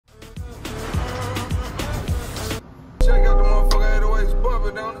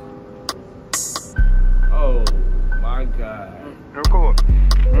my God. Record.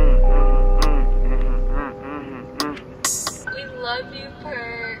 We love you,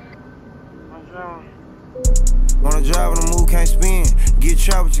 Perk. Wanna drive on the move, can't spin. Get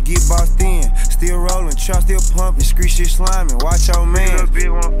trapped, but you get boxed in. Still rolling, chop still pumping. Street shit sliming, watch your man. Little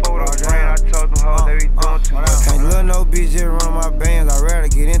bitch wanna fold up brand. I told them hoes they be doing too much. Can't let no bitch just run my bands. I'd rather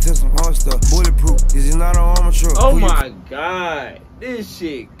get into some hard stuff. Bulletproof, this is not an armor truck. Oh my God. This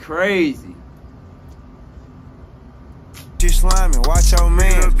shit crazy. Shit sliming, watch your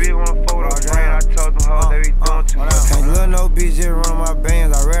man. Little bitch wanna fold up brand. I told them hoes they be doing too much. Can't let no bitch just run my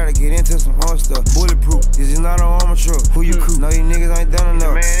bands. I'd rather get into some hard stuff. Bulletproof, this is not an armor truck. Who you crew? Know you niggas ain't done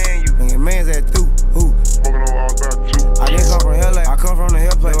enough. Man and you. And your man's at through. Who? Smoking on all about two. I didn't come from LA, I come from the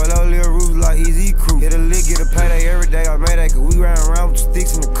hell play. With low little roofs like Easy Crew. Hit a lick, get a payday every day. I made that cause we ran around with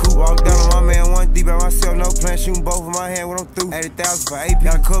sticks in the coupe. Walked down on my man one deep by myself, no plan. Shooting both of my hand when I'm through. 80,000 for AP.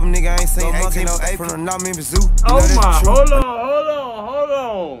 Got a couple nigga I ain't seen. 18 no AP from the not Memphis Zoo. Oh my, hold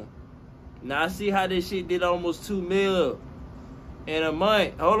on. Now I see how this shit did almost 2 mil in a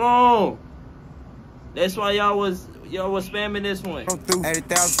month. Hold on. That's why y'all was spamming this one. I'm through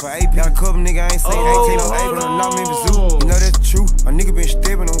 80,000 for AP. Got a couple nigga I ain't seen. 18 no AP from the not Memphis Zoo. You know that's the truth. A nigga been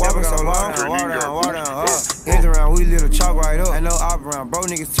stepping and walking so long. Water down. Ends around, we lit a chalk right up. Ain't no op around. Bro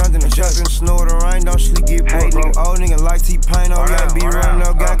niggas turned in the shut in the snow of the rain. Don't sleep, get booked. Nigga, old nigga like T-Pain. Oh, you ain't be running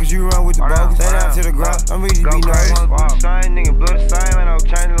no guy cause you run with the bogus. Stay down to the ground. I'm ready to be nervous. Same nigga, blood the same. Ain't no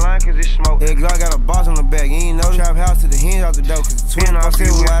change the line cause it's smoke. Yeah, Glock got a boss on the back. You ain't know. Trap house to the hinge out the door cause the twin off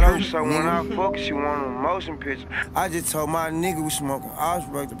it wide open. So when I focus, you want a motion picture. I just told my nigga we smoking. I was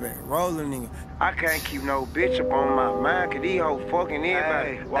broke the back. Rolling nigga. I can't keep no bitch up on my mind, cause these hoes fucking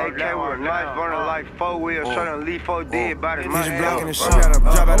everybody. AK with a knife, burning like 4 wheels, trying to leave 4 dead bodies. Bitch blocking the shit out of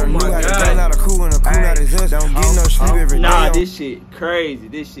drop out of new out of gun out of cool and a cool out of us. Don't get no sleep every day. Nah, this shit crazy.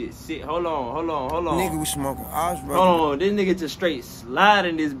 This shit sick. Hold on. Nigga we smoking. I was broke. Hold on, this nigga just straight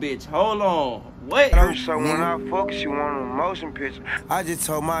sliding this bitch. Hold on. What? So when I focus, you want a motion picture. I just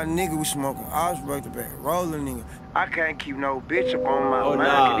told my nigga we smoking. I was broke the back. Rolling nigga. I can't keep no bitch up on my mind,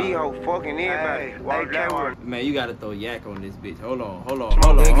 cause these hoes fucking everybody. Man, you gotta throw yak on this bitch. Hold on.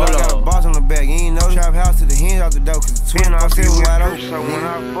 Got a boss on the back. You ain't know. Trap house to the hinge out the door cause the twin off it wide open. So when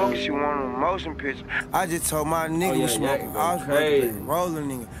I focus, you want a motion picture. I just told my nigga we smoking. I was broke the back. Rolling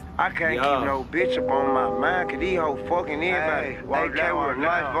nigga. I can't keep no bitch up on my mind, cause these hoes fucking everybody. AK with a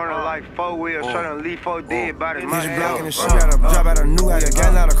knife, burning like 4 wheels, trying to leave 4 dead bodies. Bitch blocking the shit out of drop out of new out of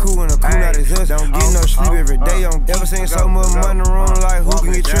gun out of cool and a cool out of us. Don't get no sleep every day. Don't ever seen so much money in the room like who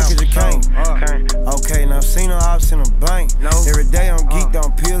can get tricked cause you can't. Okay, now seen no ops in the bank. Every day I'm geeked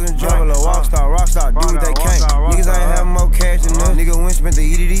on pills and jump. Rockstar, do what they can't. Niggas ain't having more cash than us. Nigga went spent the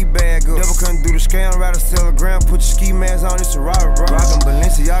EDD bag up. Never couldn't do the scam, rather sell a gram. Put your ski mask on, it's a robber, bro. Rockin'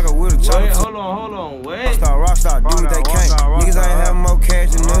 Balenciaga with a chopper. Wait, hold on. Wait. Rockstar, do what they can't. Niggas ain't having more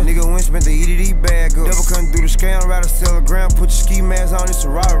cash than us. Nigga went spent the EDD bag up. Never couldn't do the scam, rather sell a gram. Put your ski mask on, it's a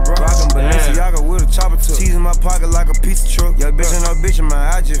robber, bro. Rockin' Balenciaga with a chopper tuck. Cheese in my pocket like a pizza truck. Yo, bitch ain't no bitch, man,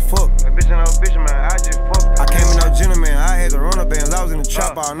 I just fuck. I came in no gentleman, I had to run up bands. I was in the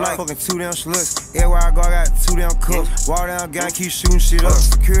trap all night, fucking 2 damn sluts. Everywhere I go, I got 2 damn cups. Walk down, gang, keep shooting shit up.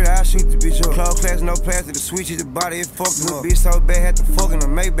 Security, I shoot the bitch up. Club class, no plastic, the switch is the body, it fucked him up. Bitch so bad, had to fuck in a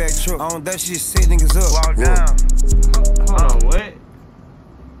Maybach truck. On that shit, set niggas up. Walk down. Hold on, what?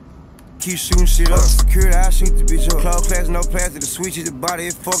 Keep shooting shit up. Security, I shoot the bitch up. Club class, no plastic, the switch is the body,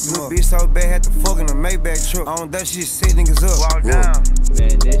 it fucked him up. Bitch so bad, had to fuck in a Maybach truck. On that shit, set niggas up. Walk down.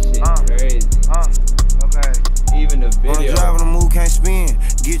 Man, this shit crazy. Okay. Even the video. Wanna drive on the move, can't spin.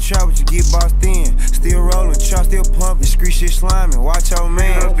 Get trapped, but you get boxed in. Still rolling, chop still pumping. Street shit sliming, watch your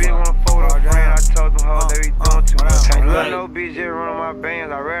man. Little bitch wanna fold up brand. I told them hoes they be doing too much. Can't let no bitch just run on my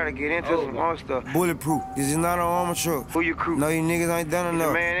bands. I'd rather get into some more stuff. Bulletproof, this is not an armor truck. Who you crew? No, you niggas ain't done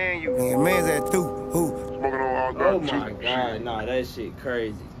enough. Man and you. And your man's at through. Who? Smoking on all Oh my God, nah, that shit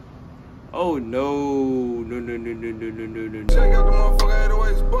crazy. Oh no. Check out the motherfucker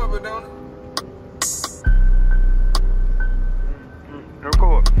 808's bumper, don't it?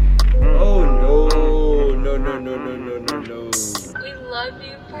 Record. Oh no. We love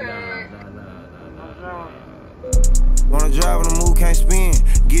you, Perk. Wanna drive on the move, can't spin.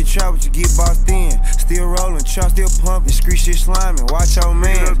 Get trapped, but you get boxed in. Still rolling, chop still pumping. Street shit sliming, watch your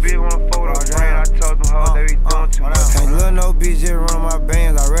man. Little bitch wanna fold up brand. I told them hoes they be doing too much. Can't let no bitch just run my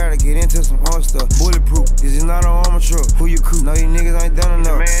bands. I'd rather get into some hard stuff. Bulletproof, this is not an armor truck. Who you crew? No, you niggas ain't done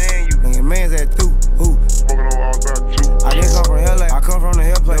enough. Man and you. And your man's at through. Who? Smoking on all about two. I didn't come from LA, I come from the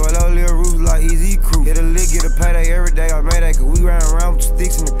hell play. With low little roofs like Easy Crew. Hit a lick, get a payday every day. I made that cause we ran around with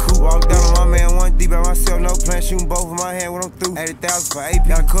sticks in the coupe. Walked down on my man one deep by myself, no plan. Shooting both of my hand when I'm through. 30,000 for AP.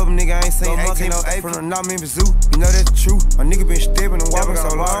 Got a couple nigga I ain't seen 18 no AP. From the North Memphis Zoo, you know that's the truth. My nigga been stepping and walking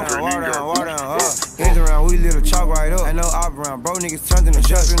so long. Water down, Hands around, we little chalk right up. Ain't no op around, bro. Niggas turned in the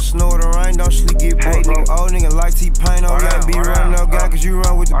judge in the snow or the rain. Don't sleep, get paid, bro. Old nigga like T-Pain, don't gotta be running up, guy, cause you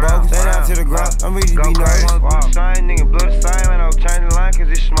run with the bogus. Lay down to the ground, I'm ready to be nervous. Same nigga, blood the same, ain't no change the line, cause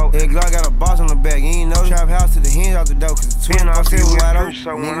it's smoke. Hey, Glock got a boss on the back, you ain't know. Trap house to the hinge out the door, cause the 24/7 wide open.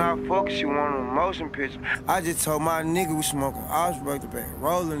 So when I focus, you want a motion picture. I just told my nigga we smoking, I was break the back,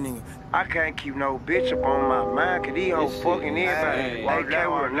 rolling nigga. I can't keep no bitch up on my mind, cause these hoes fucking everybody. They came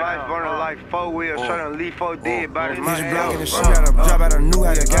with a knife, running like 4 wheels, trying to leave 4 dead bodies. Bitch blocking the shit out of job out of new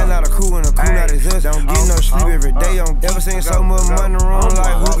house. Got out of cool and a cool out of us. Don't get no sleep every day. Don't ever seen so much money run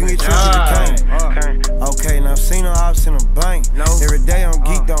like who can get tripped to the cane. Okay, now seen no ops in a bank. Every day I'm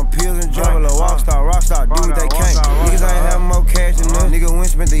geeked on pills and jump. A rockstar, do what they can't. Niggas ain't having more cash than us. Nigga went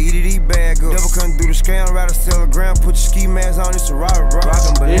spent the EDD bag up. Never couldn't do the scam, rather sell a gram. Put your ski mask on, it's a robber, bro.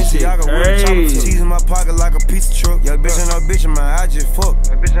 Rockin' Balenciaga with a chopper. Cheese in my pocket like a pizza truck. Yo, bitch ain't no bitch of mine, I just fuck.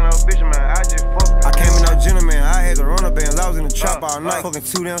 Bitch ain't no bitch of mine, I just fuck. I came in no gentleman, I had to run up bands. I was in the trap all night, fucking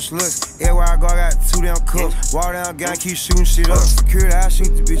 2 damn sluts. Everywhere I go, I got 2 damn cups. Walk down, guy, keep shooting shit up. Security, I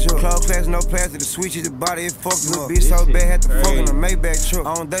shoot the bitch up. Close class, no plastic, the switch is the body, it fucked him up. Bitch so bad, had to fuck in a Maybach truck.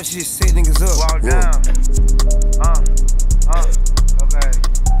 On that shit, set niggas up. Walk down. Okay.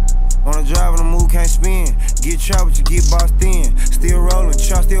 On the drive, on the move, can't spin. Get trapped, but you get bossed in. Still rolling,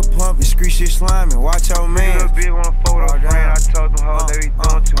 chop still pumping. Street shit sliming, watch your man. Little bitch wanna photo friend, I told them hoes they be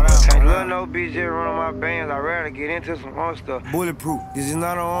doing too much. Can't let no bitch just run on my bands, I'd rather get into some more stuff. Bulletproof, this is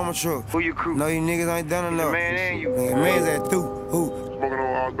not an armor truck. Who you crew? No, you niggas ain't done enough. The man and you. Nigga, man's at through. Who? Smoking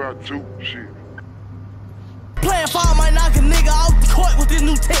on all about 2 shit. Playing foul might knock a nigga off the court with this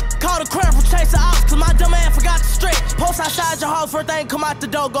new tech. Call the crowd from chasing off, cause my dumb ass forgot to stretch. Post outside your house, first thing come out the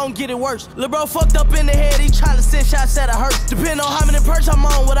door, gon' get it worse. Lil' bro fucked up in the head, he tryna send shots at a hurt. Depending on how many perks I'm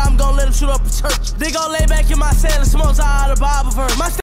on, what I'm gon' let him shoot up a church. They gon' lay back in my cell and smoke all the Bible verse.